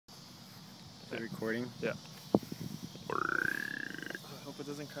The recording? Yeah. I hope it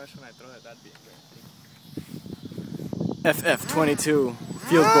doesn't crash when I throw it. That'd be great. FF22,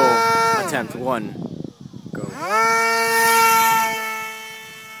 field goal, attempt 1, go. I'm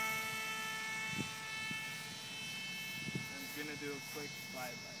gonna do a quick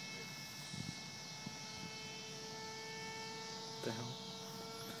slide back here. What the hell?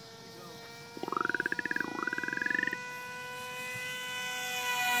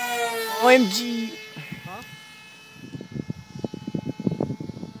 OMG! Huh?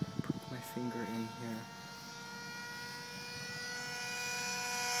 Put my finger in here.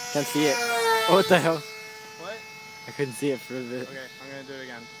 Can't see it. Oh, what the hell? What? I couldn't see it for a bit. Okay, I'm gonna do it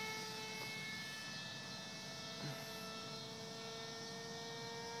again.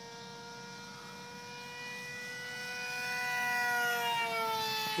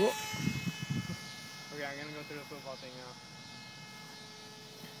 Whoa. Okay, I'm gonna go through the football thing now.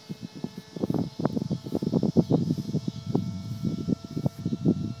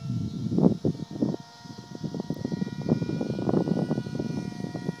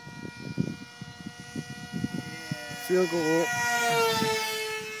 Field goal. Okay,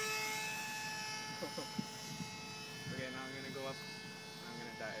 now I'm gonna go up and I'm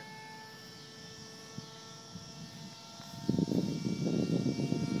gonna dive.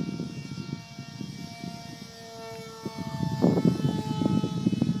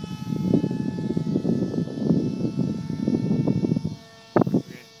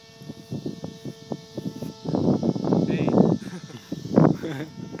 Okay. Hey.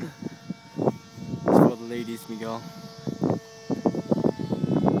 It's for the ladies, Miguel.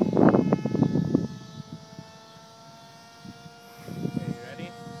 Okay, you ready?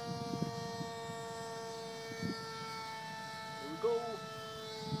 Here we go.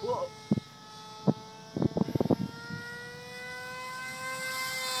 Whoa.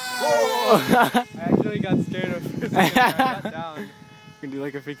 Oh. I actually got scared of it. I got down. You can do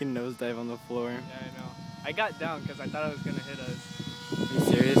like a freaking nosedive on the floor. Yeah, I know. I got down because I thought it was gonna hit us. Are you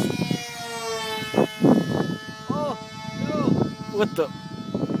serious? Oh no! What the?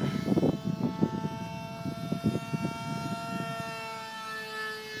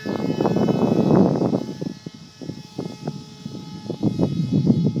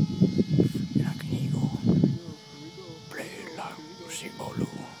 You're not gonna go. Play like Simolu.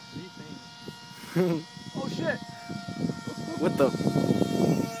 Oh shit! What the?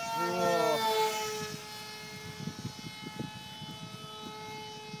 Whoa.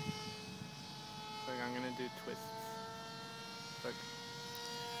 Look, I'm gonna do twists. Look.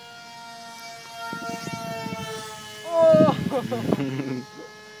 Oh!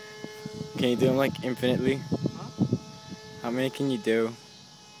 Can you do them like infinitely? Huh? How many can you do?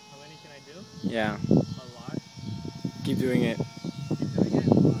 How many can I do? Yeah. A lot. Keep doing it. Keep doing it.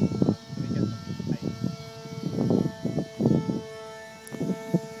 Hold on, hold on. Let me get some height.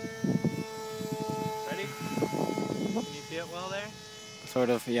 Ready? Can you see it well there? Sort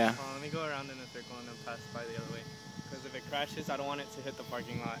of, yeah. Hold on, let me go around in a circle and then pass by the other way. Because if it crashes, I don't want it to hit the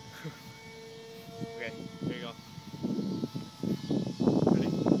parking lot. Okay, here you go. Ready?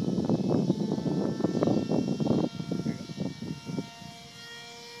 Here you go.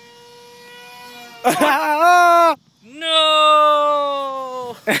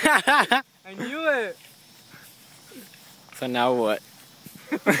 No! I knew it! So now what?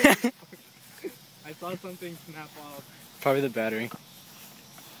 I saw something snap off. Probably the battery.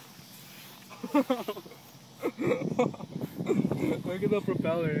 Look at the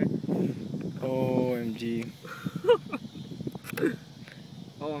propeller. OMG.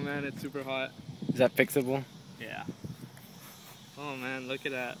 Oh man, it's super hot. Is that fixable? Yeah. Oh man, look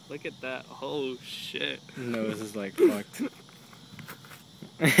at that. Look at that. Oh shit. Nose is like fucked.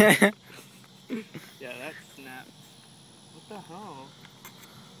 Yeah, that snapped. What the hell?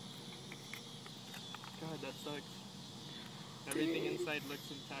 God, that sucks. Everything inside looks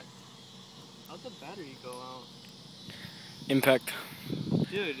intact. How'd the battery go out? Impact.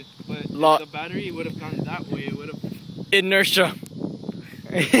 Dude, but if Lot. the battery would have gone that way, it would have... Inertia.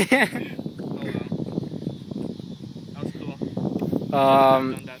 Oh wow. That was cool.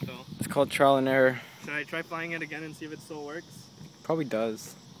 Done that though. It's called trial and error. Should I try flying it again and see if it still works? Probably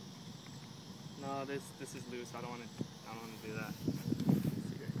does. No, this is loose. I don't want to do that.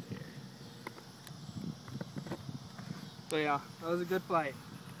 So yeah, that was a good flight.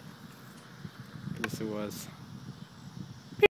 Yes, it was.